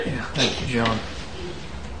Thank you, John.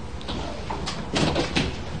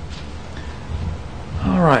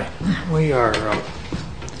 All right. We are,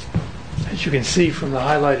 as you can see from the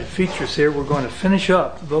highlighted features here, we're going to finish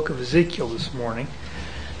up the book of Ezekiel this morning.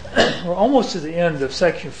 We're almost to the end of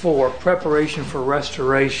section 4, preparation for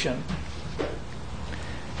restoration.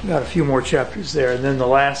 We've got a few more chapters there. And then the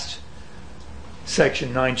last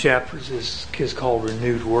section, 9 chapters, is called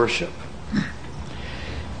renewed worship.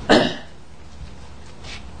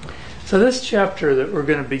 So this chapter that we're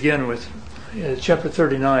going to begin with, chapter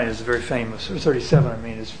 39 is very famous, or 37 I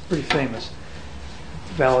mean, is pretty famous.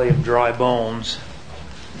 The Valley of Dry Bones.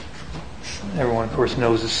 Everyone of course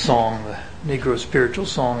knows this song, the Negro spiritual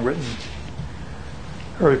song written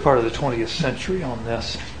early part of the 20th century on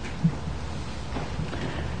this.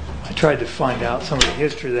 I tried to find out some of the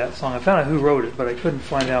history of that song. I found out who wrote it, but I couldn't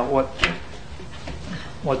find out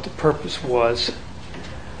what the purpose was.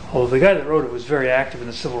 Although the guy that wrote it was very active in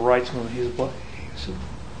the civil rights movement. He was a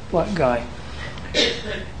black guy.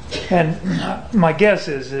 And my guess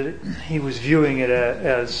is that he was viewing it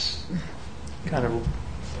as kind of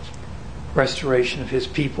restoration of his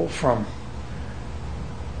people from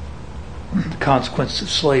the consequences of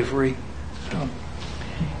slavery.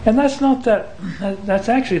 And that's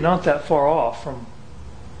actually not that far off from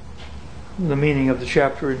the meaning of the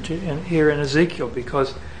chapter here in Ezekiel,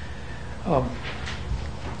 because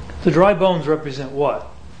the dry bones represent what?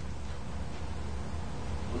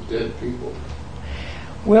 Dead people.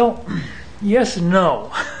 Well, yes and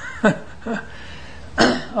no.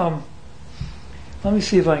 Let me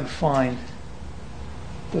see if I can find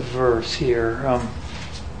the verse here.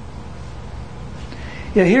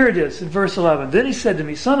 Here it is in verse 11. Then he said to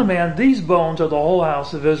me, Son of man, these bones are the whole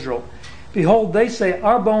house of Israel. Behold, they say,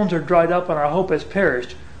 our bones are dried up and our hope has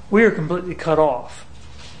perished. We are completely cut off.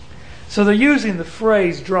 So they're using the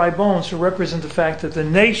phrase dry bones to represent the fact that the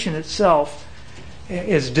nation itself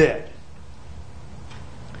is dead.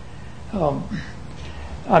 I'm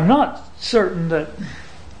not certain that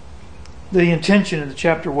the intention in the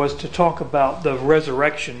chapter was to talk about the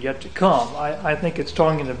resurrection yet to come. I think it's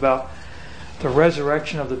talking about the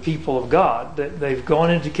resurrection of the people of God. That they've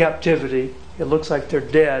gone into captivity. It looks like they're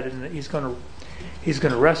dead, and He's going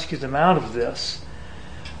to rescue them out of this.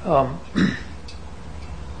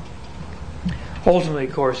 Ultimately,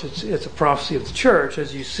 of course, it's a prophecy of the church.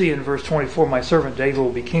 As you see in verse 24, my servant David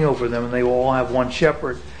will be king over them, and they will all have one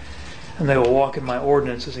shepherd, and they will walk in my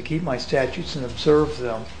ordinances and keep my statutes and observe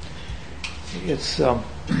them. It's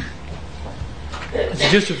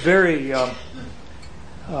just a very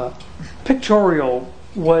pictorial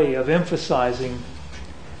way of emphasizing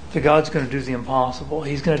that God's going to do the impossible.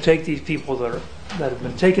 He's going to take these people that have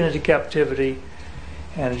been taken into captivity,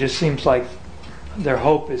 and it just seems like their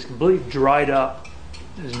hope is completely dried up.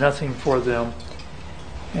 There's nothing for them.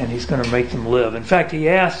 And He's going to make them live. In fact, He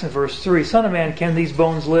asked in verse 3, Son of man, can these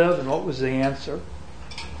bones live? And what was the answer?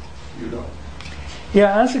 You know.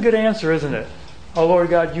 Yeah, that's a good answer, isn't it? Oh, Lord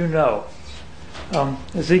God, you know.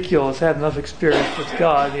 Ezekiel has had enough experience with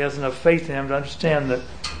God. He has enough faith in Him to understand that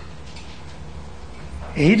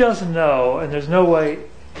he doesn't know, and there's no way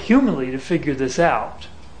humanly to figure this out.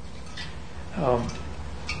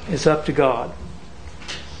 It's up to God.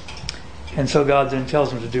 And so God then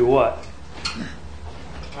tells him to do what?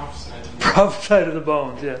 Prophesy to the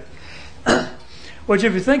bones, yeah. Which,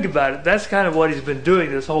 if you think about it, that's kind of what He's been doing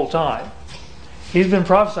this whole time. He's been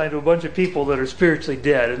prophesying to a bunch of people that are spiritually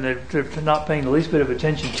dead, and they're not paying the least bit of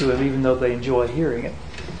attention to Him, even though they enjoy hearing it.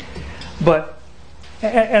 But,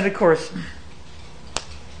 and of course,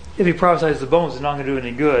 if He prophesies the bones, it's not going to do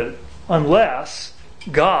any good, unless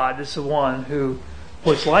God is the one who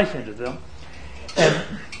puts life into them.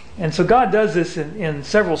 And so God does this in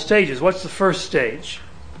several stages. What's the first stage?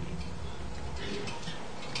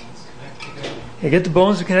 You get the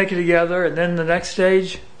bones connected together, and then the next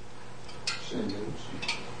stage?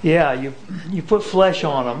 Yeah, you put flesh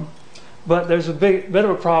on them, but there's a bit of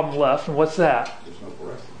a problem left, and what's that?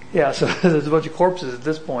 Yeah, so there's a bunch of corpses at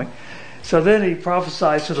this point. So then He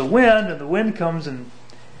prophesies to the wind, and the wind comes and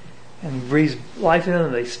breathes life in them,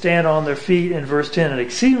 and they stand on their feet. In verse 10, an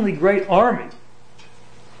exceedingly great army.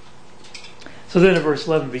 So then in verse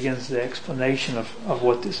 11 begins the explanation of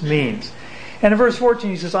what this means. And in verse 14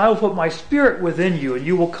 He says, I will put my spirit within you, and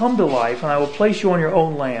you will come to life, and I will place you on your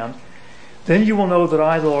own land. Then you will know that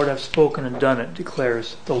I, the Lord, have spoken and done it,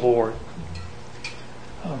 declares the Lord.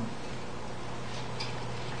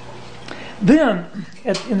 Then,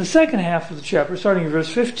 in the second half of the chapter, starting in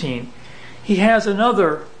verse 15, He has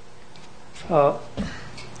another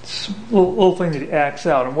little thing that He acts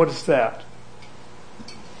out. And what is that?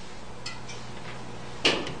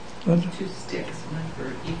 2 sticks, one for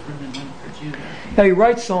Ephraim Now he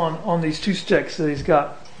writes on these two sticks that he's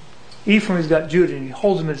got Ephraim, he's got Judah, and he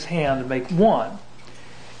holds them in his hand to make one.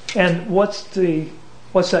 And what's that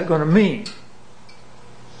going to mean?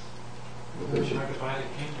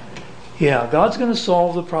 Yeah, God's going to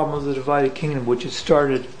solve the problem of the divided kingdom, which had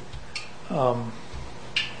started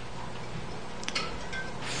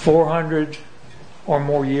 400 or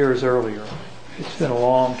more years earlier. It's been a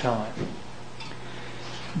long time.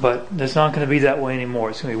 But it's not going to be that way anymore.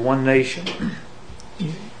 It's going to be one nation,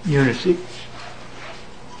 unity.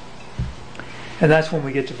 And that's when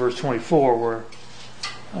we get to verse 24 where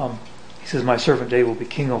he says, my servant David will be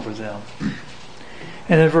king over them.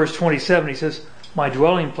 And in verse 27 he says, my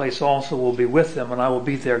dwelling place also will be with them, and I will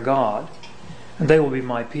be their God, and they will be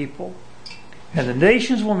my people. And the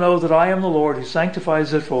nations will know that I am the Lord who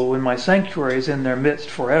sanctifies Israel when my sanctuary is in their midst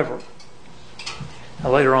forever.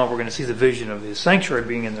 Now later on we're going to see the vision of his sanctuary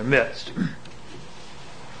being in their midst.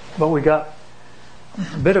 But we got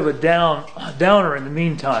a bit of a downer in the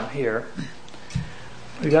meantime here.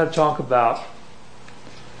 We got to talk about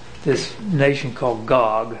this nation called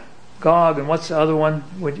Gog. Gog, and what's the other one?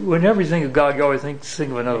 Whenever you think of Gog, you always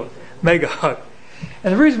think of another, Magog.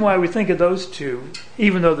 And the reason why we think of those two,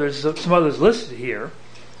 even though there's some others listed here,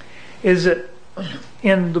 is that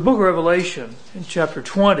in the book of Revelation, in chapter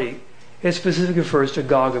 20, it specifically refers to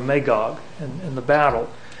Gog and Magog and the battle.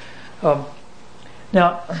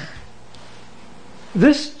 Now,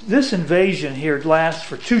 this invasion here lasts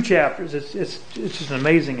for 2 chapters. It's just an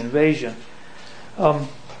amazing invasion.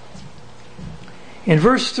 In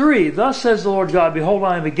verse 3, thus says the Lord God, behold,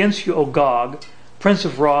 I am against you, O Gog, prince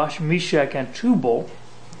of Rosh, Meshech, and Tubal.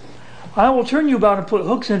 I will turn you about and put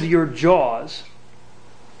hooks into your jaws.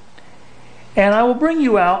 And I will bring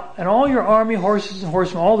you out, and all your army, horses and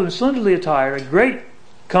horsemen, all of them splendidly attired, a great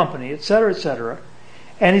company, etc., etc.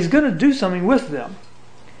 And he's going to do something with them.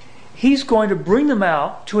 He's going to bring them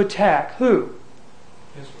out to attack who?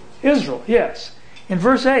 Israel, yes. In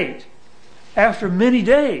verse 8, after many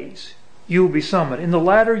days you will be summoned. In the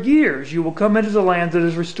latter years you will come into the land that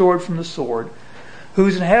is restored from the sword,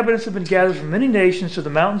 whose inhabitants have been gathered from many nations to the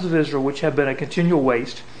mountains of Israel, which have been a continual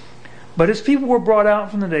waste. But his people were brought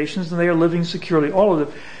out from the nations, and they are living securely, all of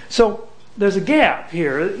them. So there's a gap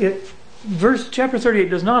here. Chapter 38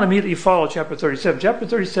 does not immediately follow chapter 37. Chapter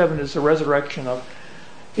 37 is the resurrection of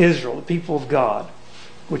Israel, the people of God,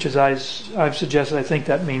 which, as I've suggested, I think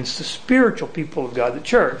that means the spiritual people of God, the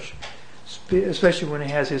church, especially when he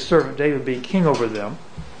has his servant David be king over them.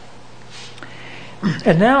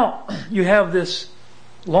 And now you have this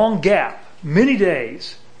long gap, many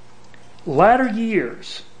days, latter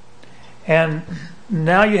years, and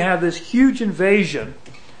now you have this huge invasion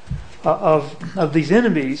of these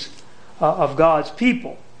enemies of God's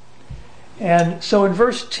people. And so in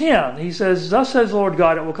verse 10, he says, thus says the Lord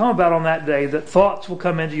God, it will come about on that day that thoughts will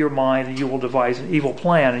come into your mind, and you will devise an evil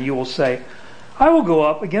plan, and you will say, I will go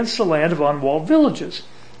up against the land of unwalled villages.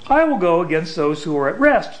 I will go against those who are at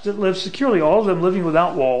rest, that live securely, all of them living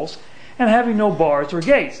without walls, and having no bars or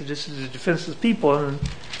gates. They're just a defenseless people, and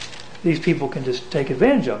these people can just take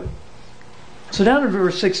advantage of it. So down in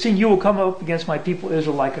verse 16, you will come up against my people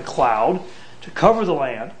Israel like a cloud to cover the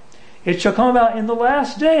land. It shall come about in the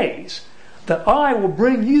last days that I will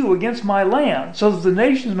bring you against my land, so that the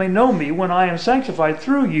nations may know me when I am sanctified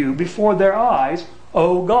through you before their eyes,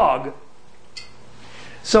 O Gog.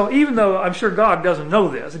 So even though I'm sure Gog doesn't know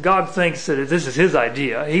this, Gog thinks that this is his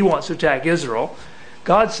idea, he wants to attack Israel,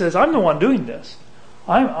 God says, I'm the one doing this.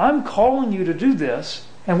 I'm calling you to do this,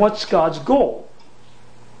 and what's God's goal?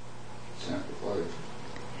 Sanctified.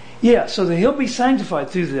 Yeah, so that he'll be sanctified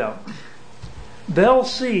through them. They'll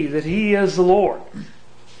see that he is the Lord.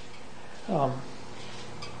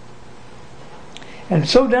 And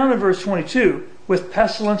so down in verse 22, with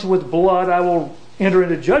pestilence and with blood I will enter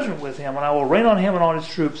into judgment with him, and I will rain on him and on his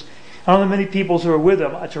troops, and on the many peoples who are with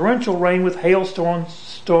him, a torrential rain with hailstones,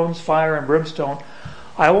 stones, fire, and brimstone.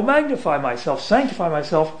 I will magnify myself, sanctify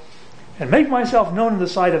myself, and make myself known in the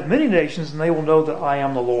sight of many nations, and they will know that I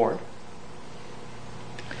am the Lord.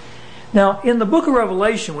 Now, in the book of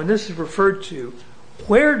Revelation, when this is referred to,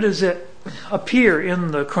 where does it appear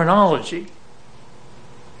in the chronology?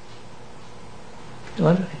 At the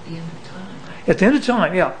end of time. At the end of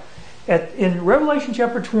time, yeah. In Revelation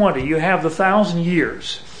chapter 20, you have the 1,000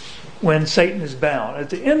 years when Satan is bound. At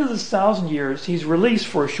the end of this 1,000 years, he's released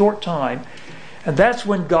for a short time, and that's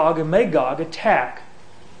when Gog and Magog attack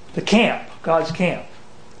the camp, God's camp.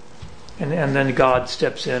 And then God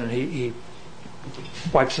steps in and he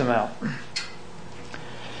wipes them out.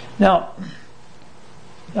 Now,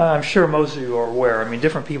 I'm sure most of you are aware,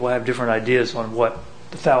 different people have different ideas on what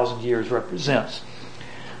the 1,000 years represents.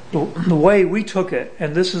 the way we took it,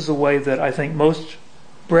 and this is the way that I think most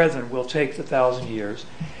brethren will take the 1,000 years,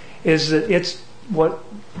 is that it's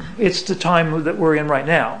the time that we're in right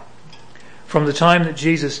now. From the time that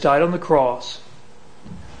Jesus died on the cross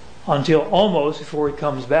until almost before he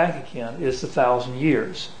comes back again is the 1,000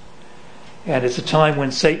 years. And it's a time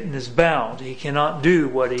when Satan is bound. He cannot do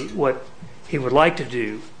what he would like to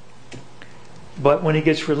do. But when he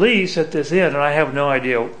gets released at this end, and I have no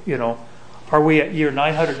idea, are we at year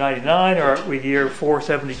 999 or are we year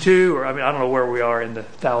 472? Or I don't know where we are in the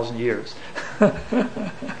 1,000 years.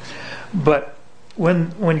 But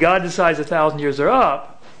when God decides 1,000 years are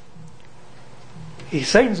up,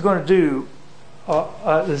 Satan's going to do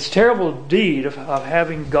this terrible deed of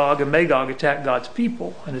having Gog and Magog attack God's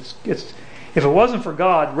people, and it's if it wasn't for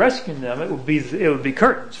God rescuing them, it would be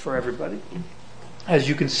curtains for everybody, as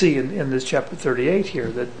you can see in this chapter 38 here.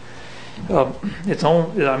 That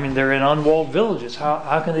they're in unwalled villages.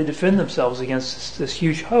 How can they defend themselves against this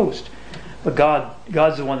huge host? But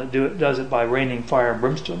God's the one that does it by raining fire and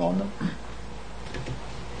brimstone on them.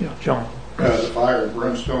 John. The fire and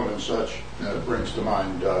brimstone and such brings to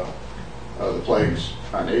mind the plagues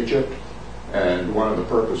on Egypt, and one of the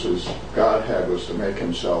purposes God had was to make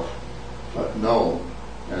himself known,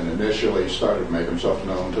 and initially started to make himself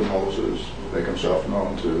known to Moses, make himself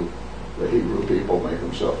known to the Hebrew people, make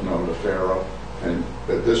himself known to Pharaoh, and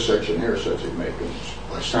this section here says he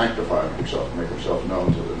by sanctifying himself, make himself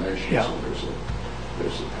known to the nations. Yeah. So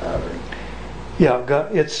there's a pattern. Yeah,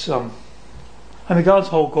 God, it's God's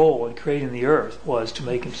whole goal in creating the earth was to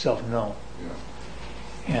make himself known.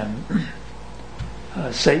 Yeah.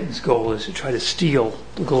 And Satan's goal is to try to steal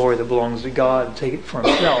the glory that belongs to God and take it for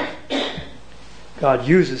himself. God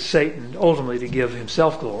uses Satan ultimately to give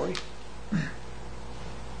himself glory.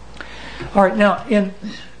 All right, now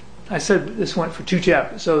I said this went for 2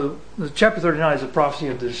 chapters. So the chapter 39 is a prophecy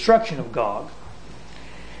of the destruction of Gog.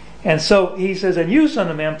 And so he says, "And you, son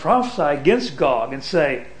of man, prophesy against Gog and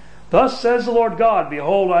say, Thus says the Lord God,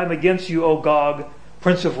 Behold, I am against you, O Gog,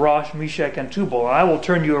 prince of Rosh, Meshach, and Tubal. And I will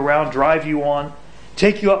turn you around, drive you on,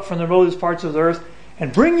 take you up from the remotest parts of the earth,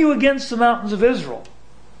 and bring you against the mountains of Israel."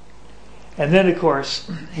 And then, of course,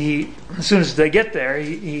 as soon as they get there,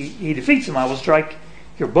 he defeats them. "I will strike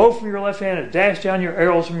your bow from your left hand and dash down your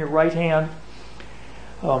arrows from your right hand."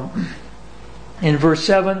 In verse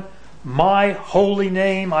 7, "My holy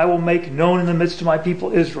name I will make known in the midst of my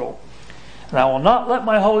people Israel. And I will not let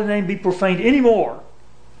my holy name be profaned anymore."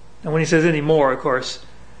 And when he says anymore, of course,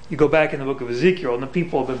 you go back in the book of Ezekiel, and the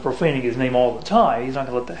people have been profaning his name all the time. He's not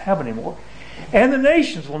going to let that happen anymore. "And the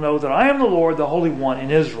nations will know that I am the Lord, the Holy One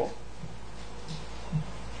in Israel."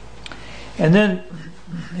 And then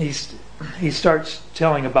he starts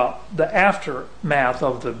telling about the aftermath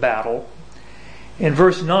of the battle. In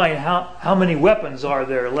verse 9, how many weapons are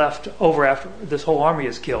there left over after this whole army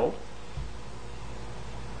is killed?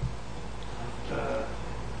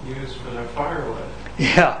 Used for their firewood.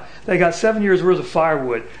 Yeah, they got 7 years worth of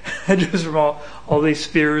firewood just from all these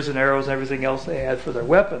spears and arrows and everything else they had for their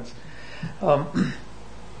weapons. And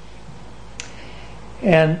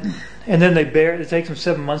then it takes them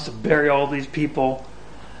 7 months to bury all these people.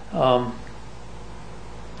 In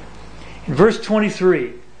verse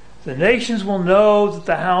 23, "The nations will know that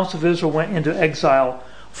the house of Israel went into exile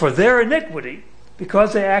for their iniquity,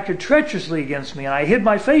 because they acted treacherously against me, and I hid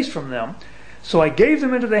my face from them. So I gave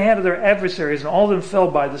them into the hand of their adversaries, and all of them fell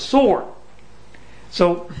by the sword."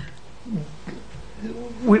 So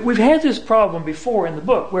we've had this problem before in the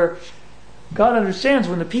book, where God understands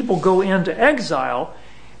when the people go into exile,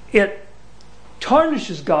 it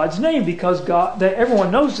tarnishes God's name, because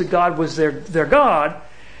everyone knows that God was their God,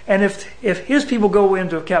 and if his people go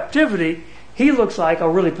into captivity, he looks like a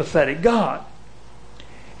really pathetic God.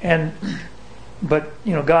 But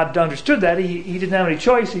God understood that. He didn't have any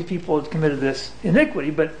choice. These people had committed this iniquity,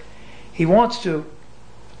 but he wants to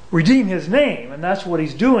redeem his name, and that's what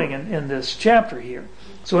he's doing in this chapter here.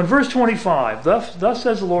 So in verse 25, thus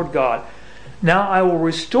says the Lord God, "Now I will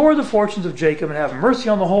restore the fortunes of Jacob and have mercy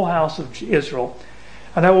on the whole house of Israel,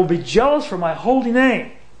 and I will be jealous for my holy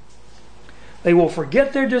name. They will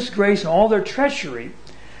forget their disgrace and all their treachery,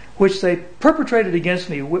 which they perpetrated against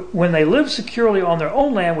me when they lived securely on their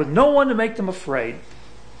own land with no one to make them afraid."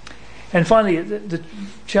 And finally, the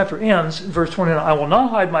chapter ends in verse 29, "I will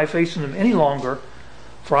not hide my face from them any longer,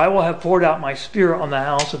 for I will have poured out my spirit on the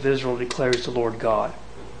house of Israel, declares the Lord God."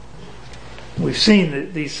 We've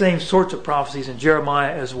seen these same sorts of prophecies in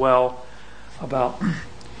Jeremiah as well about,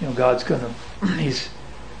 God's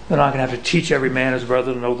they're not going to have to teach every man his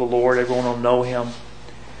brother to know the Lord. Everyone will know him.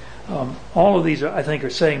 All of these, I think, are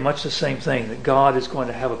saying much the same thing, that God is going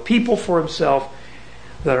to have a people for himself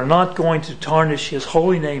that are not going to tarnish his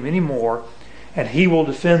holy name anymore, and he will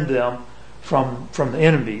defend them from the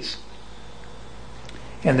enemies.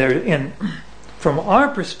 And from our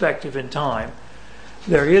perspective in time,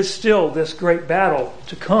 there is still this great battle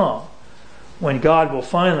to come when God will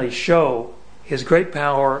finally show his great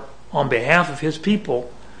power on behalf of his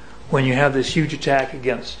people when you have this huge attack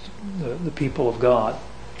against the people of God.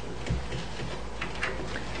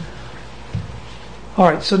 All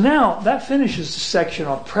right, so now that finishes the section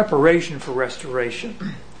on preparation for restoration.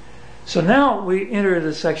 So now we enter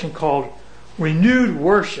the section called renewed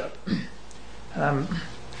worship. I'm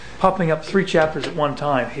popping up 3 chapters at one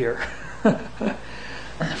time here.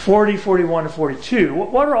 40, 41, and 42.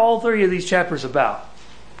 What are all 3 of these chapters about?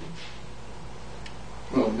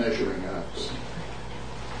 Well, measuring out.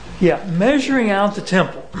 Yeah, measuring out the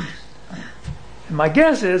temple. And my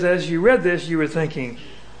guess is, as you read this, you were thinking,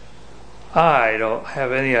 I don't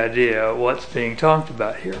have any idea what's being talked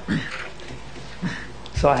about here.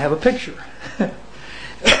 So I have a picture.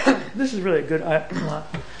 This is really a good.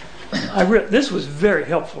 This was very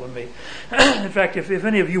helpful to me. In fact, if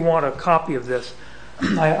any of you want a copy of this,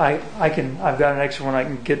 I can. I've got an extra one.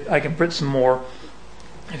 I can print some more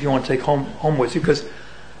if you want to take home with you. Because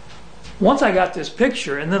once I got this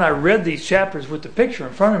picture and then I read these chapters with the picture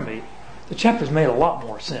in front of me, the chapters made a lot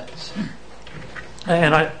more sense.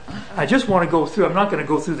 And I just want to go through. I'm not going to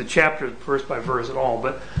go through the chapter verse by verse at all,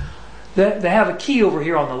 but they have a key over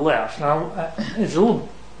here on the left. Now, it's a little.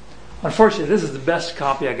 Unfortunately, this is the best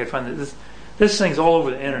copy I could find. This thing's all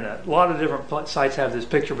over the internet. A lot of different sites have this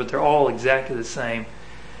picture, but they're all exactly the same.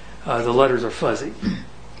 The letters are fuzzy.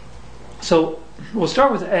 So we'll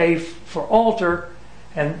start with A for altar,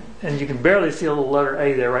 and you can barely see a little letter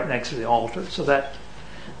A there right next to the altar. So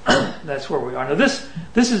that's where we are. Now this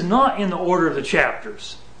is not in the order of the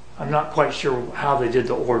chapters. I'm not quite sure how they did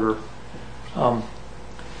the order.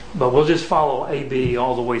 But we'll just follow A, B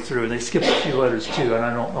all the way through. And they skipped a few letters too, and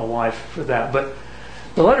I don't know why for that. But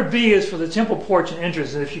the letter B is for the temple porch and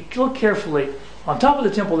entrance. And if you look carefully, on top of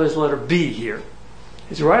the temple there's the letter B here.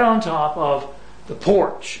 It's right on top of the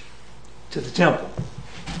porch to the temple.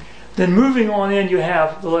 Then moving on in, you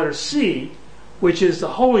have the letter C, which is the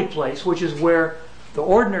holy place, which is where the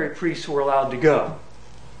ordinary priests were allowed to go.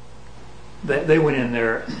 They went in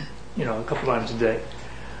there, a couple times a day.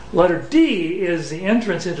 Letter D is the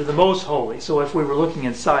entrance into the most holy. So if we were looking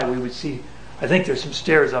inside, we would see, I think there's some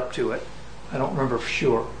stairs up to it. I don't remember for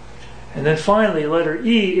sure. And then finally, letter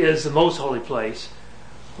E is the most holy place,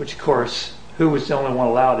 which of course, who was the only one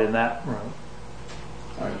allowed in that room?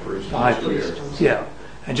 High priest. The high priest. Yeah.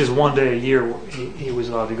 And just one day a year he was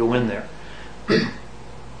allowed to go in there.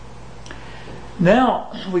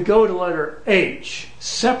 Now we go to letter H,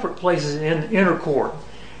 separate places in the inner court.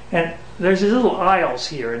 And there's these little aisles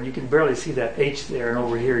here, and you can barely see that H there, and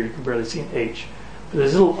over here you can barely see an H. But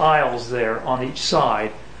there's little aisles there on each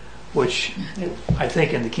side, which I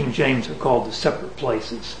think in the King James are called the separate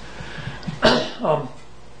places.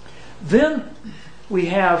 Then we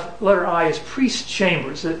have letter I is priest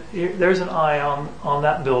chambers. There's an I on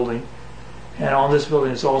that building, and on this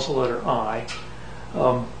building is also letter I.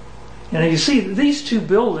 And you see these 2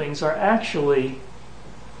 buildings are actually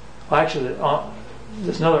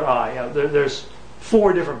there's another I. There's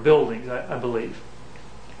 4 different buildings, I believe,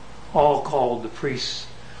 all called the priest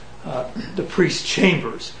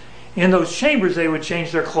chambers. In those chambers, they would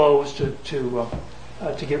change their clothes to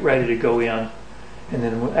get ready to go in, and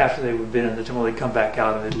then after they would been in the temple, they'd come back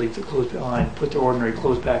out and they'd leave the clothes behind, put their ordinary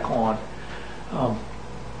clothes back on,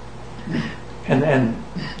 and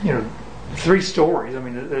 3 stories. I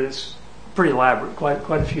mean, it's pretty elaborate.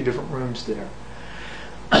 Quite a few different rooms there.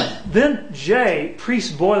 Then J,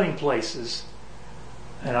 priest boiling places,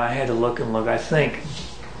 and I had to look. I think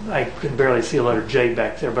I could barely see a letter J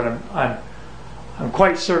back there, but I'm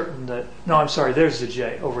quite certain that there's the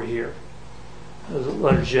J over here. There's a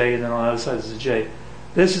letter J, and then on the other side is the J.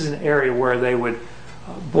 This is an area where they would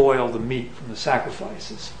boil the meat from the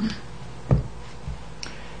sacrifices.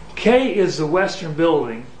 K is the western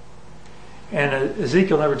building, and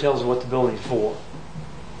Ezekiel never tells us what the building's for.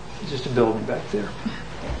 It's just a building back there.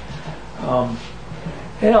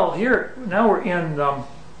 L, here, now we're in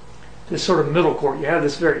this sort of middle court. You have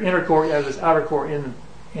this very inner court, you have this outer court in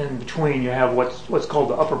between. You have what's called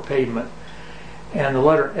the upper pavement. And the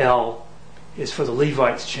letter L is for the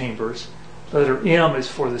Levites' chambers. The letter M is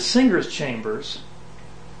for the singers' chambers.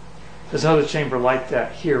 There's another chamber like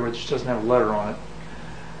that here, which doesn't have a letter on it.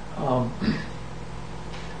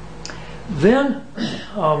 Then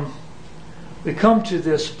we come to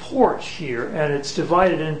this porch here, and it's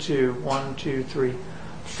divided into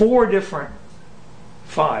 4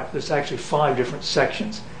 5. There's actually 5 different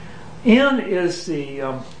sections. N is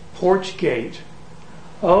the porch gate.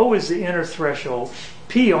 O is the inner threshold.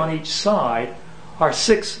 P on each side are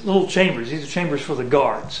 6 little chambers. These are chambers for the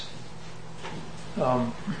guards.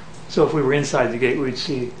 So if we were inside the gate, we'd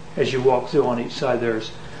see as you walk through on each side,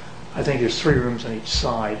 I think there's 3 rooms on each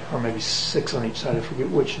side, or maybe 6 on each side, I forget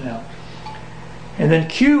which now. And then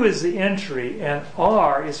Q is the entry, and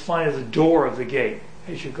R is finally the door of the gate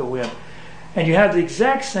as you go in. And you have the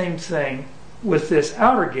exact same thing with this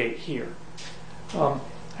outer gate here,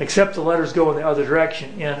 except the letters go in the other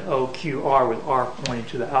direction, N, O, Q, R, with R pointing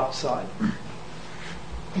to the outside.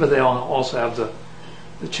 But they also have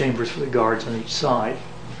the chambers for the guards on each side.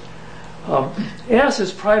 S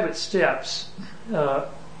is private steps.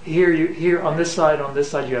 Here on this side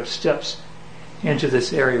you have steps into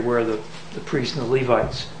this area where the priests and the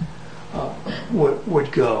Levites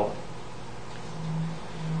would go.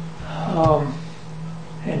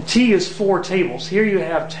 And T is 4 tables. Here you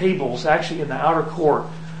have tables actually in the outer court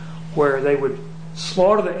where they would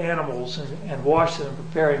slaughter the animals and wash them,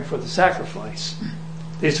 preparing for the sacrifice.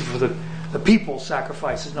 These are for the people's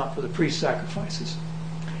sacrifices, not for the priest sacrifices.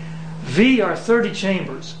 V are 30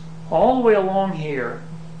 chambers. All the way along here,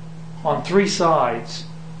 on 3 sides,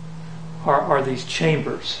 are these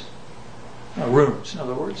chambers, rooms, in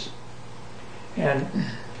other words. And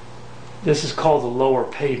this is called the lower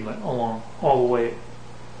pavement along all the way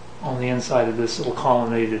on the inside of this little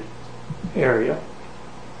colonnaded area.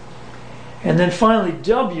 And then finally,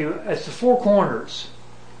 W, as the 4 corners,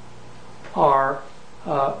 are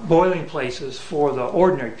boiling places for the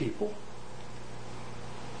ordinary people.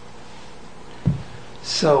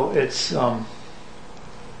 So it's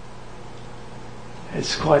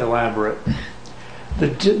quite elaborate.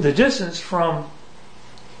 The distance from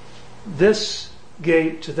this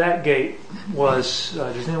gate to that gate was,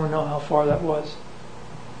 does anyone know how far that was?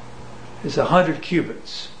 It's 100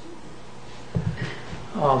 cubits.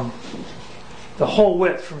 The whole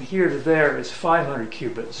width from here to there is 500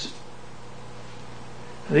 cubits.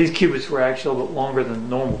 Now, these cubits were actually a little longer than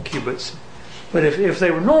normal cubits. But if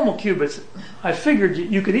they were normal cubits, I figured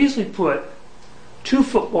you could easily put 2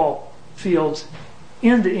 football fields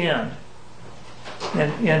end to end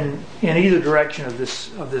in either direction of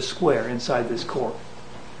this square inside this court.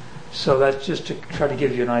 So that's just to try to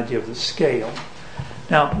give you an idea of the scale.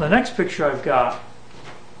 Now, the next picture I've got,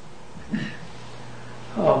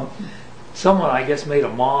 someone, I guess, made a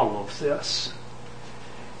model of this.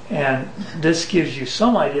 And this gives you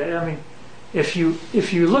some idea. I mean, if you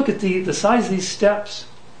look at the size of these steps,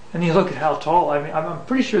 and you look at how tall, I mean, I'm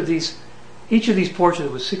pretty sure each of these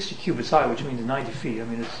porches was 60 cubits high, which means 90 feet. I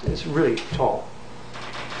mean, it's really tall.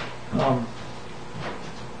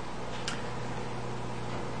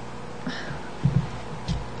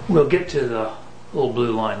 We'll get to the little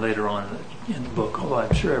blue line later on in the book, although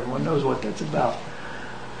I'm sure everyone knows what that's about.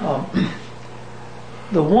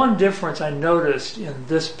 The one difference I noticed in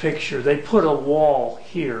this picture, they put a wall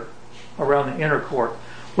here around the inner court,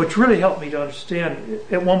 which really helped me to understand.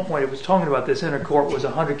 At one point it was talking about this inner court was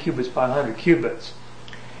 100 cubits by 100 cubits.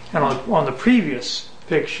 And on the previous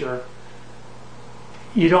picture,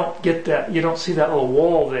 you don't get that, you don't see that little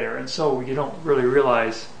wall there, and so you don't really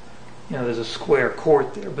realize, there's a square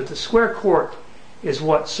court there. But the square court is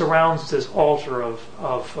what surrounds this altar of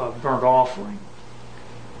burnt offering.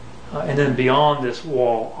 And then beyond this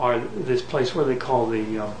wall are this place where they call the,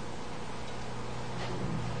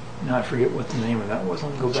 now I forget what the name of that was.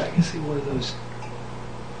 Let me go back and see what are those.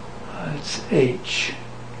 It's H.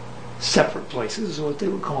 Separate places is what they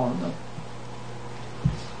were calling them.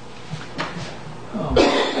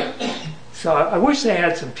 So I wish they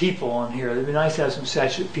had some people on here. It'd be nice to have some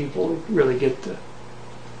statute people to really get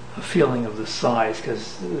a feeling of the size,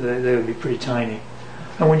 because they would be pretty tiny.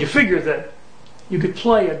 And when you figure that you could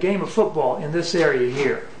play a game of football in this area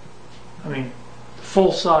here, I mean,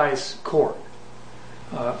 full-size court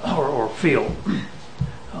or field.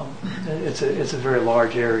 It's a very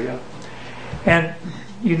large area. And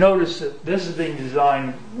you notice that this is being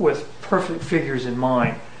designed with perfect figures in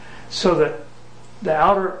mind, so that the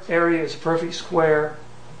outer area is a perfect square,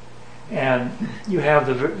 and you have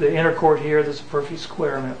the inner court here that's a perfect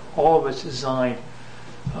square. I mean, all of it's designed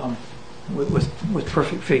with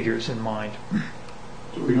perfect figures in mind.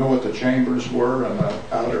 Do we know what the chambers were on the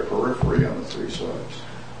outer periphery on the 3 sides?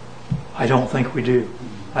 I don't think we do.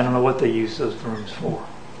 I don't know what they use those rooms for.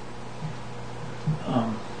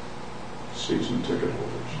 Season ticket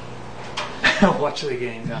holders. Watch the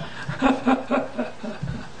game now.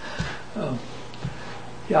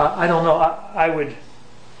 Yeah, I don't know.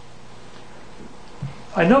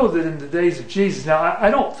 I know that in the days of Jesus, now I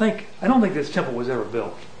don't think this temple was ever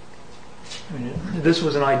built. I mean, this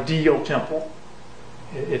was an ideal temple.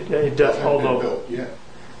 It does, although built yet.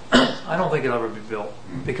 I don't think it'll ever be built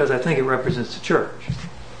because I think it represents the church.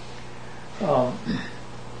 I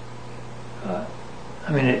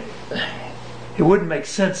mean, it wouldn't make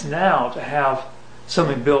sense now to have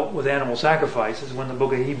something built with animal sacrifices when the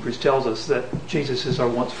book of Hebrews tells us that Jesus is our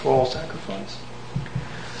once for all sacrifice.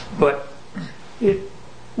 But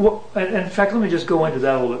in fact, let me just go into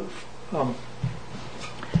that a little bit.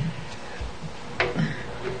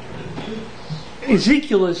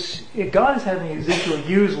 God is having Ezekiel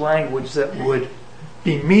use language that would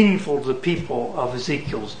be meaningful to the people of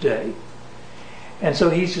Ezekiel's day. And so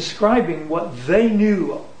he's describing what they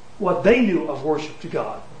knew of worship to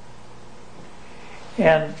God.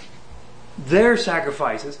 And their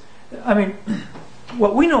sacrifices. I mean,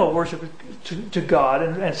 what we know of worship to God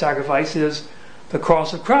and sacrifice is the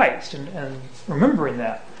cross of Christ and remembering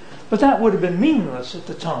that. But that would have been meaningless at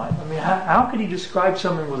the time. I mean, how could he describe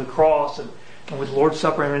something with a cross and with Lord's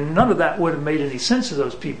Supper? I mean, none of that would have made any sense to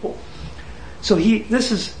those people. So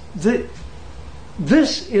this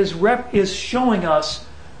is showing us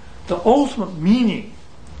the ultimate meaning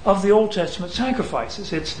of the Old Testament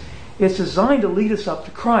sacrifices. It's designed to lead us up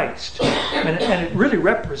to Christ, and it really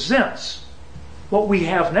represents what we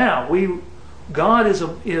have now. God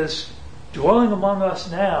is dwelling among us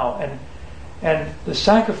now, and the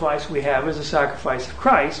sacrifice we have is the sacrifice of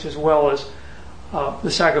Christ, as well as the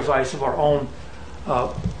sacrifice of our own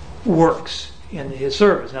works in His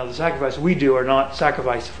service. Now, the sacrifice we do are not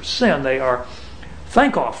sacrifices for sin; they are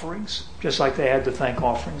thank offerings, just like they had the thank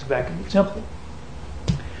offerings back in the temple.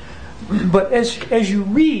 But as you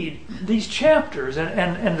read these chapters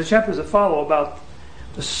and the chapters that follow about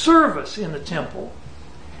the service in the temple,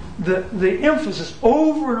 the emphasis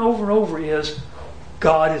over and over and over is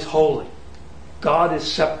God is holy. God is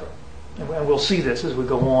separate. And we'll see this as we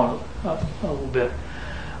go on a little bit.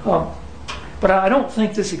 But I don't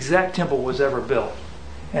think this exact temple was ever built.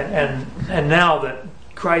 And now that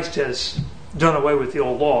Christ has done away with the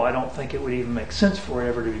old law, I don't think it would even make sense for it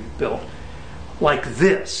ever to be built like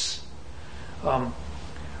this.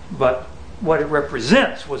 But what it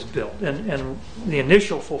represents was built, and the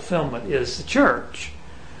initial fulfillment is the church,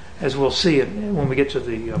 as we'll see it when we get to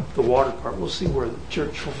the water part. We'll see where the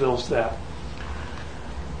church fulfills that.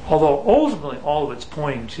 Although ultimately all of it's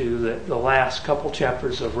pointing to the last couple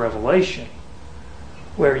chapters of Revelation,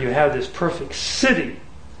 where you have this perfect city,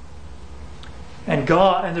 and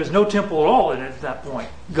there's no temple at all in it at that point.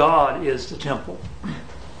 God is the temple.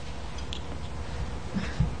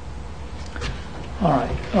 All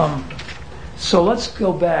right, so let's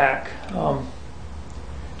go back.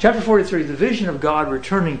 Chapter 43, the vision of God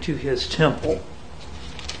returning to His temple.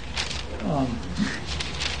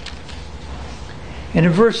 And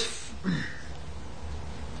in verse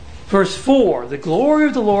 4, the glory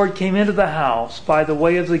of the Lord came into the house by the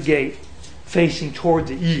way of the gate facing toward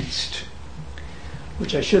the east,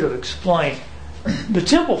 which I should have explained. The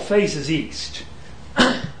temple faces east.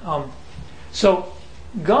 So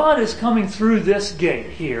God is coming through this gate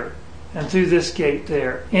here and through this gate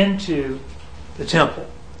there into the temple.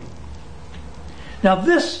 Now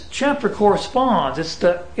this chapter corresponds, it's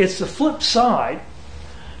the flip side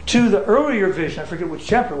to the earlier vision, I forget which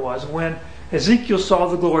chapter it was, when Ezekiel saw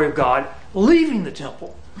the glory of God leaving the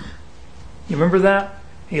temple. You remember that?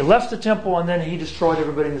 He left the temple and then he destroyed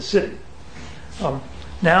everybody in the city.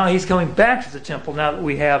 Now he's coming back to the temple now that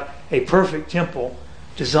we have a perfect temple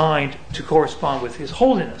designed to correspond with His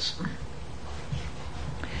holiness.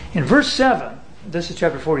 In verse 7, this is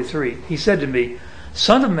chapter 43, He said to me,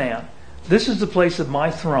 Son of man, this is the place of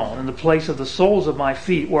my throne and the place of the soles of my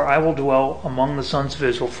feet, where I will dwell among the sons of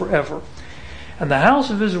Israel forever. And the house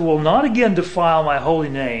of Israel will not again defile my holy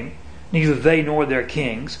name, neither they nor their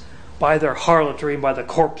kings, by their harlotry and by the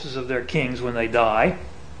corpses of their kings when they die.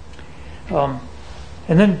 And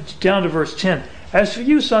then down to verse 10. As for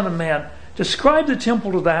you, son of man, describe the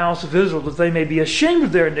temple to the house of Israel, that they may be ashamed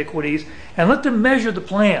of their iniquities, and let them measure the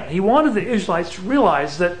plan. He wanted the Israelites to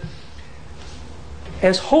realize that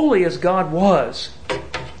as holy as God was,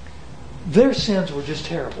 their sins were just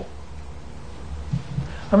terrible.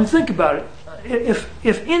 I mean, think about it.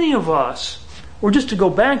 If any of us were just to go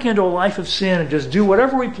back into a life of sin and just do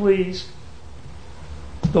whatever we please,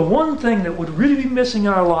 the one thing that would really be missing in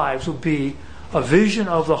our lives would be a vision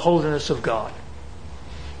of the holiness of God.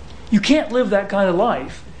 You can't live that kind of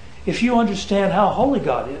life if you understand how holy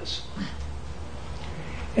God is.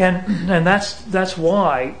 And that's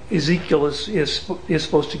why Ezekiel is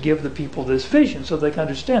supposed to give the people this vision, so they can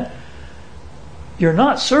understand. you're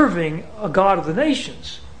not serving a God of the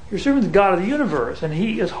nations. You're serving the God of the universe, and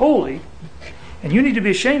He is holy, and you need to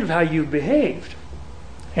be ashamed of how you behaved.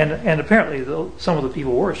 And apparently some of the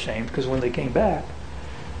people were ashamed, because when they came back,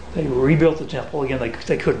 they rebuilt the temple. Again,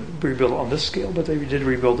 they couldn't rebuild it on this scale, but they did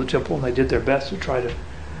rebuild the temple, and they did their best to try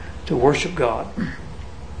to worship God.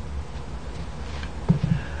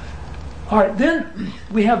 All right, then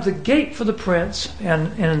we have the gate for the prince,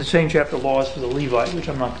 and in the same chapter, laws for the Levite, which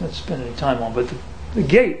I'm not going to spend any time on, but the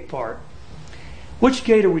gate part. Which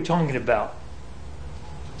gate are we talking about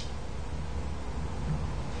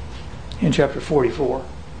in chapter 44?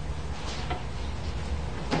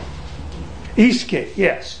 East gate,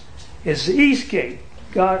 yes. It's the east gate.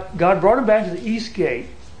 God brought him back to the east gate,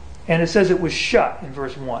 and it says it was shut in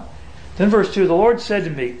verse 1. Then verse 2, the Lord said to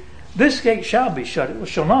me, this gate shall be shut, it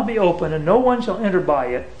shall not be opened, and no one shall enter by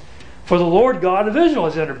it. For the Lord God of Israel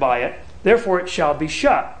has entered by it, therefore it shall be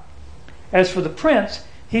shut. As for the prince,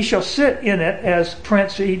 he shall sit in it as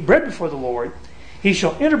prince to eat bread before the Lord. He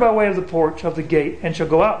shall enter by way of the porch of the gate, and shall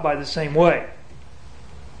go out by the same way.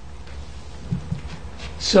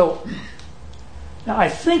 So, now I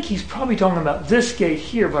think he's probably talking about this gate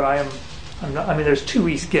here, but I'm not, there's two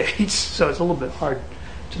east gates, so it's a little bit hard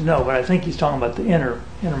to know, but I think he's talking about the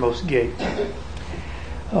innermost gate.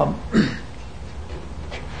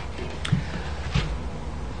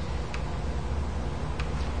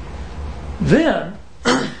 Then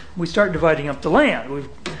we start dividing up the land.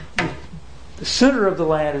 The center of the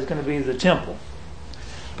land is going to be the temple,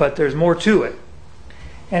 but there's more to it.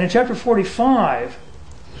 And in chapter 45,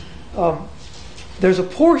 there's a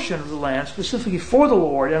portion of the land specifically for the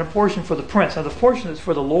Lord and a portion for the prince. Now the portion that's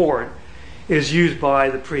for the Lord is used by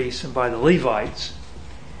the priests and by the Levites.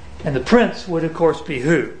 And the prince would, of course, be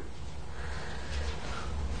who?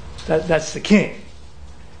 That's the king.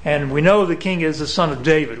 And we know the king is the son of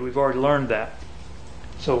David. We've already learned that.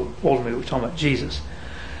 So ultimately we're talking about Jesus.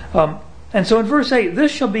 And so in verse 8,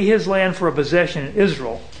 this shall be his land for a possession in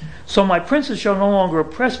Israel. So my princes shall no longer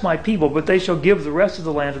oppress my people, but they shall give the rest of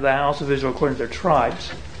the land to the house of Israel according to their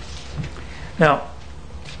tribes. Now,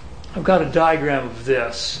 I've got a diagram of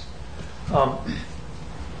this.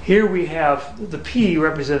 Here we have the P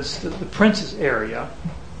represents the prince's area.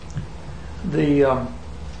 The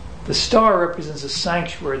star represents the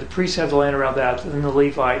sanctuary. The priests have the land around that, and then the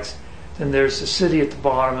Levites. Then there's the city at the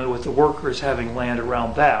bottom with the workers having land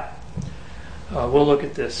around that. We'll look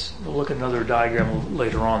at this. We'll look at another diagram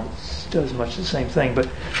later on that does much the same thing. But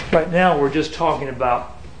right now we're just talking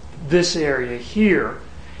about this area here.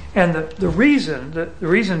 And the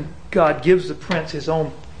reason God gives the prince his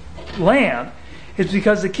own land is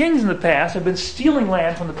because the kings in the past have been stealing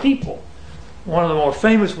land from the people. One of the more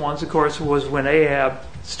famous ones, of course, was when Ahab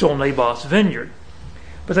stole Naboth's vineyard.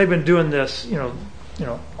 But they've been doing this,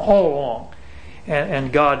 all along.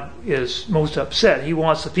 And God is most upset. He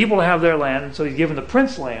wants the people to have their land, and so he's given the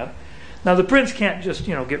prince land. Now the prince can't just,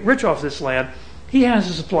 get rich off this land. He has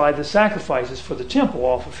to supply the sacrifices for the temple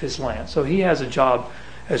off of his land. So he has a job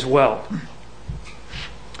as well.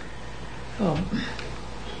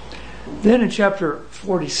 Then in chapter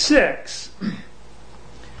 46,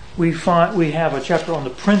 we have a chapter on the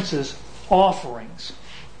prince's offerings.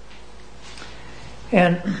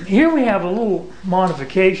 And here we have a little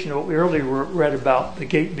modification of what we earlier read about the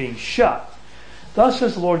gate being shut. Thus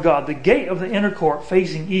says the Lord God, the gate of the inner court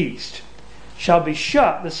facing east shall be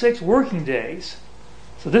shut the 6 working days.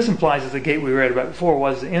 So this implies that the gate we read about before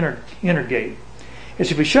was the inner gate. It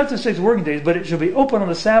shall be shut the 6 working days, but it shall be open on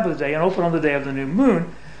the Sabbath day and open on the day of the new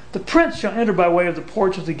moon. The prince shall enter by way of the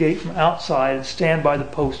porch of the gate from outside and stand by the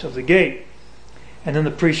post of the gate. And then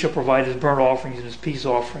the priest shall provide his burnt offerings and his peace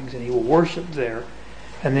offerings, and he will worship there.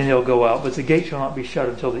 And then he'll go out. But the gate shall not be shut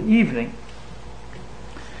until the evening.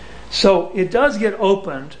 So it does get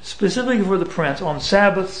opened specifically for the prince on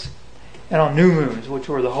Sabbaths and on new moons, which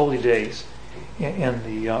were the holy days in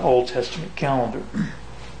the Old Testament calendar.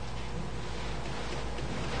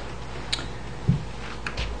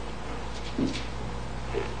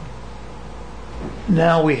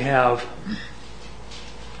 Now we have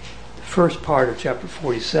the first part of chapter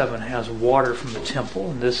 47 has water from the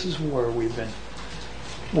temple, and this is where we've been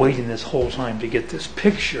waiting this whole time to get this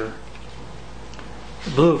picture.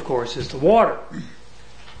 The blue, of course, is the water.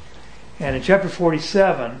 And in chapter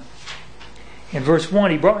 47, in verse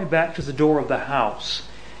 1, he brought me back to the door of the house.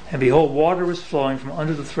 And behold, water was flowing from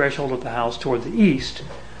under the threshold of the house toward the east,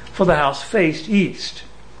 for the house faced east.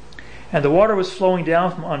 And the water was flowing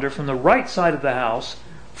down from under, from the right side of the house,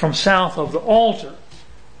 from south of the altar.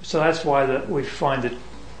 So that's why we find that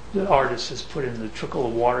the artist has put in the trickle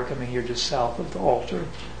of water coming here just south of the altar,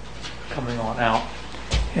 coming on out.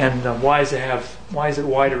 And why is it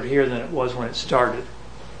wider here than it was when it started?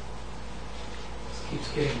 It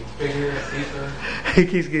keeps getting bigger and deeper. It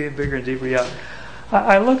keeps getting bigger and deeper. Yeah,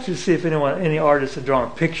 I looked to see if any artist had drawn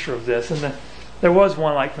a picture of this, and there was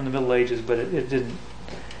one like from the Middle Ages, but it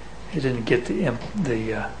didn't get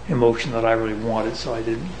the emotion that I really wanted, so I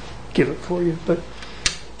didn't give it for you. But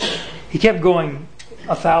he kept going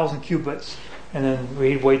 1,000 cubits, and then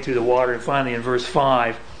he'd wade through the water, and finally in verse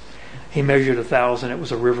 5, he measured 1,000. It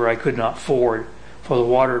was a river I could not ford, for the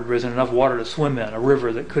water had risen, enough water to swim in, a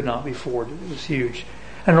river that could not be forded. It was huge.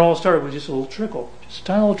 And it all started with just a little trickle, just a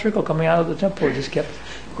tiny little trickle coming out of the temple. It just kept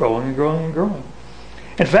growing and growing and growing.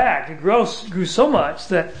 In fact, it grew so much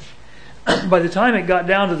that by the time it got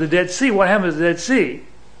down to the Dead Sea, what happened to the Dead Sea?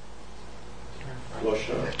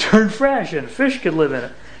 It turned fresh, and fish could live in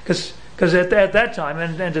it. Because at that time,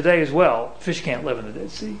 and today as well, fish can't live in the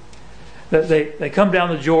Dead Sea. They come down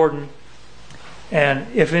the Jordan, and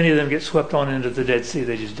if any of them get swept on into the Dead Sea,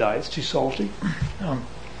 they just die. It's too salty.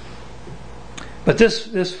 But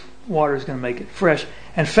this water is going to make it fresh.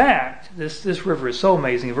 In fact, this river is so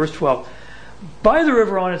amazing. In verse 12, by the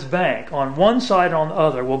river on its bank, on one side and on the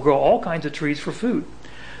other, will grow all kinds of trees for food.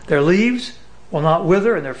 Their leaves will not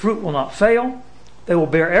wither, and their fruit will not fail. They will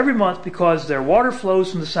bear every month, because their water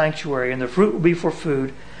flows from the sanctuary, and their fruit will be for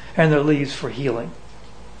food, and their leaves for healing.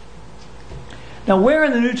 Now, where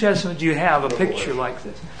in the New Testament do you have a picture like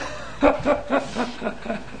this?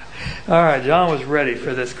 All right, John was ready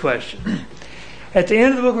for this question. At the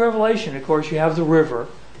end of the book of Revelation, of course, you have the river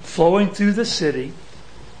flowing through the city,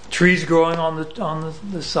 trees growing on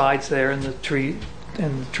the sides there, and the trees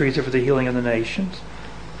are for the healing of the nations.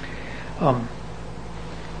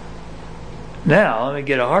 Now, let me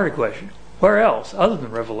get a harder question. Where else, other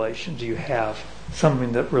than Revelation, do you have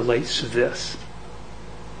something that relates to this?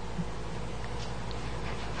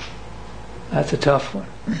 That's a tough one.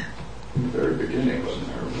 In the very beginning, wasn't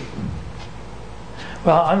there?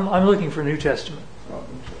 Well, I'm looking for New Testament. Oh,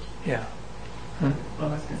 New Testament. Yeah. Well,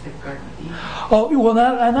 I was going to say Garden of Eden. Oh, well,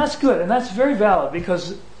 and that's good, and that's very valid,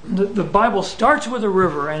 because the Bible starts with a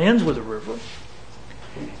river and ends with a river,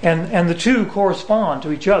 and the two correspond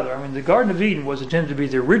to each other. I mean, the Garden of Eden was intended to be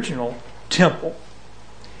the original temple,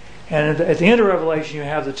 and at the end of Revelation, you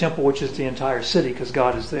have the temple, which is the entire city, because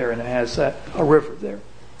God is there, and it has a river there.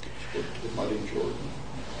 The muddy Jordan.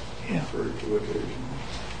 Yeah. Referred to occasionally.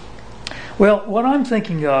 Well, what I'm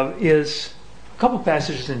thinking of is a couple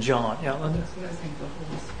passages in John. Yeah, Linda? That's what I think, the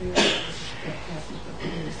Holy Spirit. That passage of the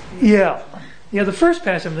Holy Spirit. Yeah, the first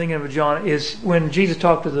passage I'm thinking of John is when Jesus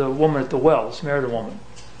talked to the woman at the well, the Samaritan woman.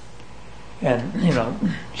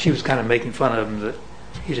 And, she was kind of making fun of him that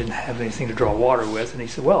he didn't have anything to draw water with. And he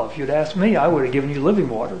said, well, if you'd asked me, I would have given you living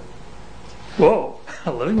water. Whoa,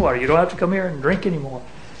 living water. You don't have to come here and drink anymore.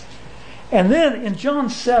 And then in John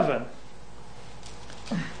 7,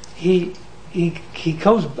 he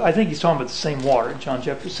goes, I think he's talking about the same water, John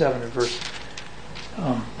chapter 7 and in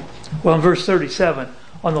verse 37.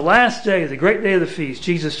 On the last day, the great day of the feast,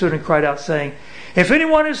 Jesus stood and cried out, saying, if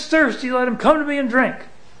anyone is thirsty, let him come to me and drink.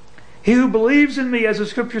 He who believes in me, as the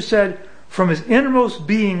scripture said, from his innermost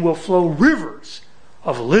being will flow rivers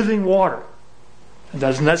of living water. And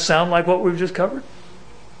doesn't that sound like what we've just covered?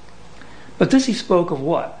 But this he spoke of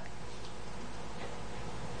what?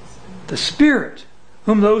 The Spirit,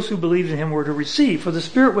 whom those who believed in him were to receive. For the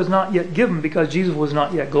Spirit was not yet given, because Jesus was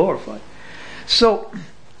not yet glorified. So,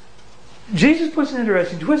 Jesus puts an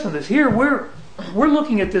interesting twist on this. Here, we're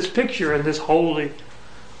looking at this picture in this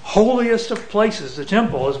holiest of places. The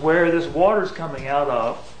temple is where this water's coming out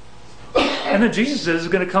of. And then Jesus says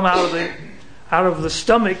it's going to come out of the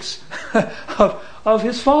stomachs of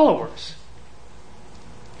his followers.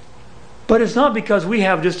 But it's not because we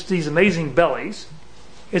have just these amazing bellies.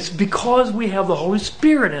 It's because we have the Holy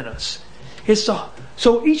Spirit in us.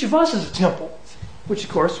 So each of us is a temple, which of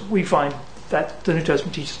course we find that the New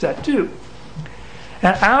Testament teaches that too.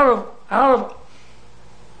 And out of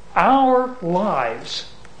our lives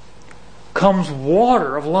comes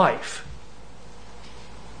water of life.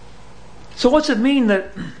 So what's it mean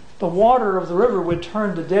that the water of the river would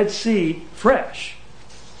turn the Dead Sea fresh?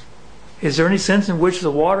 Is there any sense in which the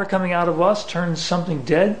water coming out of us turns something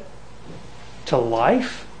dead to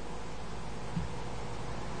life?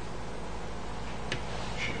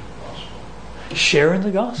 Sharing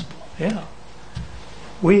the gospel, yeah.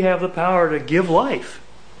 We have the power to give life,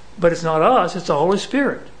 but it's not us, it's the Holy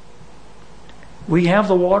Spirit. We have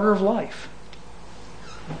the water of life.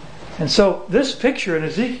 And so this picture in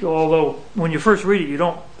Ezekiel, although when you first read it you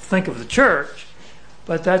don't think of the church,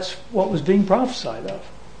 but that's what was being prophesied of.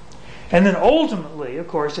 And then ultimately, of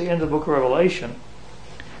course, the end of the book of Revelation,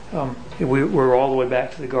 we're all the way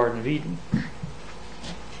back to the Garden of Eden.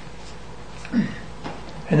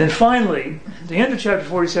 And then finally, the end of chapter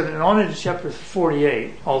 47 and on into chapter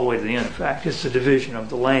 48, all the way to the end, in fact, is the division of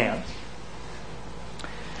the land.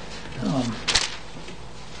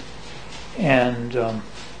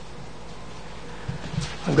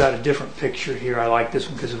 I've got a different picture here. I like this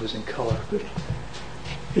one because it was in color, but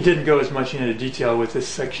it didn't go as much into detail with this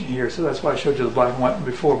section here, so that's why I showed you the black and white one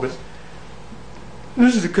before. But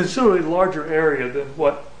this is a considerably larger area than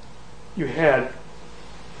what you had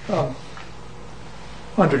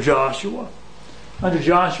under Joshua. Under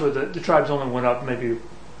Joshua, the tribes only went up maybe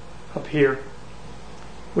up here,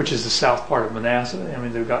 which is the south part of Manasseh. I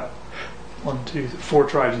mean, they've got 4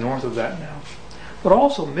 tribes north of that now. But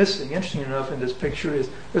also missing, interesting enough, in this picture is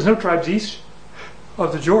there's no tribes east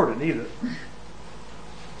of the Jordan either.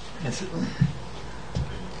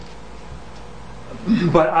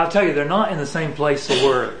 But I'll tell you, they're not in the same place they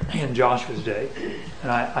were in Joshua's day.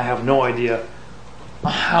 And I have no idea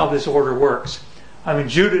how this order works. I mean,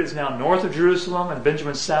 Judah is now north of Jerusalem and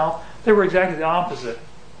Benjamin south. They were exactly the opposite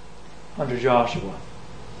under Joshua.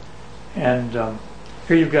 And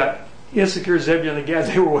here you've got Issachar, Zebulun, and Gad.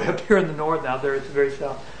 They were way up here in the north. Now they're at the very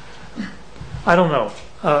south. I don't know.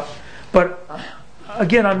 But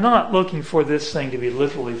again, I'm not looking for this thing to be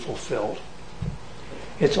literally fulfilled.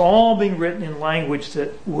 It's all being written in language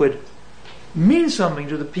that would mean something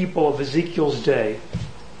to the people of Ezekiel's day,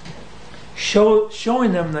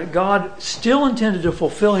 showing them that God still intended to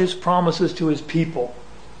fulfill His promises to His people.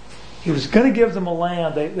 He was going to give them a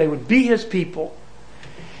land. They would be His people.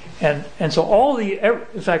 And so all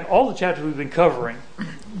the chapters we've been covering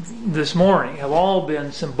this morning have all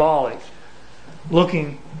been symbolic,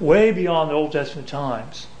 looking way beyond the Old Testament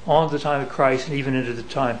times, on to the time of Christ and even into the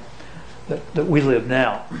time that we live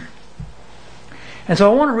now. And so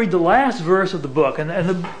I want to read the last verse of the book. And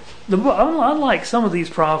the book, unlike some of these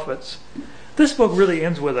prophets, this book really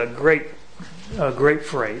ends with a great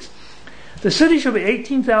phrase. The city shall be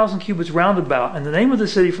 18,000 cubits round about, and the name of the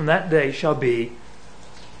city from that day shall be,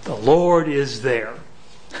 the Lord is there.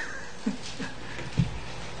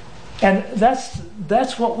 And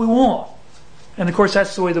that's what we want. And of course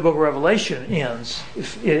that's the way the book of Revelation ends,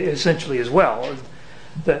 essentially as well.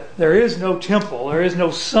 That there is no temple, there is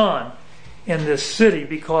no sun in this city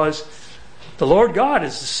because the Lord God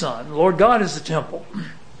is the sun. The Lord God is the temple.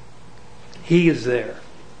 He is there.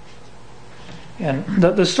 And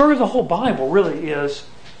the story of the whole Bible really is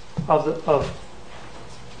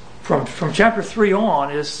from chapter 3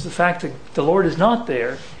 on is the fact that the Lord is not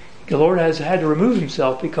there. The Lord has had to remove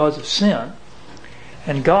Himself because of sin.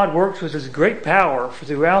 And God works with His great power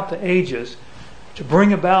throughout the ages to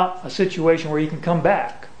bring about a situation where He can come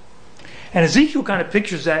back. And Ezekiel kind of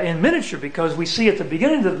pictures that in miniature because we see at the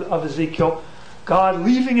beginning of Ezekiel God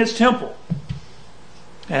leaving His temple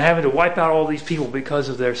and having to wipe out all these people because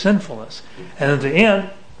of their sinfulness. And at the end,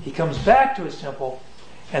 He comes back to His temple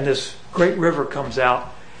and this great river comes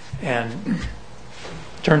out and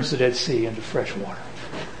turns the Dead Sea into fresh water.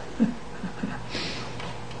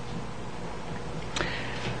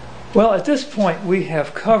 Well, at this point we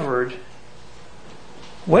have covered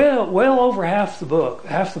well over half the book,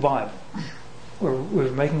 half the Bible.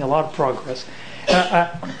 We're making a lot of progress.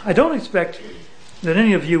 I don't expect that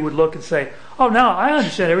any of you would look and say, oh, now I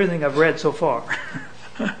understand everything I've read so far.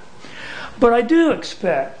 But I do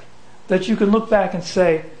expect that you can look back and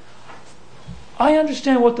say, I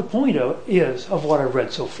understand what the point is of what I've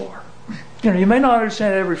read so far. You may not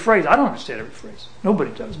understand every phrase. I don't understand every phrase.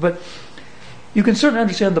 Nobody does. But you can certainly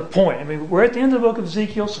understand the point. I mean, we're at the end of the book of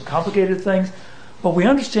Ezekiel, some complicated things, but we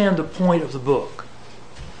understand the point of the book.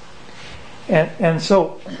 And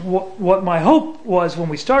so what my hope was when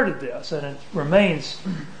we started this, and it remains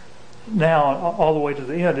now all the way to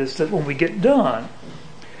the end, is that when we get done,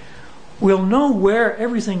 we'll know where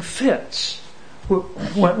everything fits.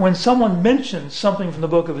 When someone mentions something from the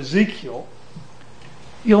book of Ezekiel,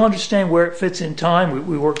 you'll understand where it fits in time.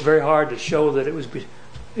 We worked very hard to show that it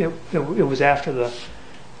was after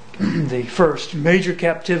the first major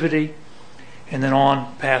captivity and then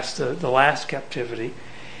on past the last captivity.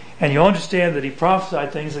 And you'll understand that he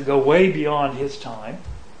prophesied things that go way beyond his time.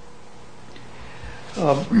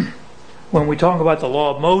 When we talk about the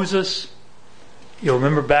law of Moses, you'll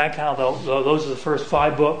remember back how those are the first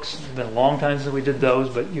 5 books. It's been a long time since we did those,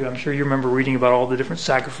 but I'm sure you remember reading about all the different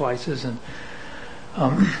sacrifices and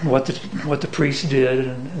what the priests did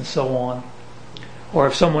and so on. Or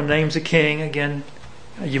if someone names a king, again,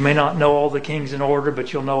 you may not know all the kings in order,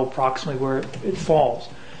 but you'll know approximately where it falls.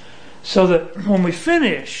 So that when we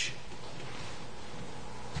finish,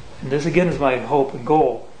 and this again is my hope and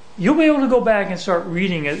goal, you'll be able to go back and start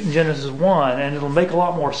reading it in Genesis 1, and it'll make a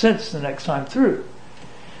lot more sense the next time through.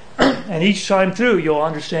 And each time through, you'll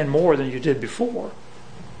understand more than you did before.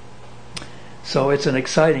 So it's an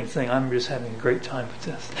exciting thing. I'm just having a great time with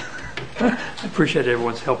this. I appreciate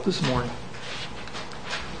everyone's help this morning.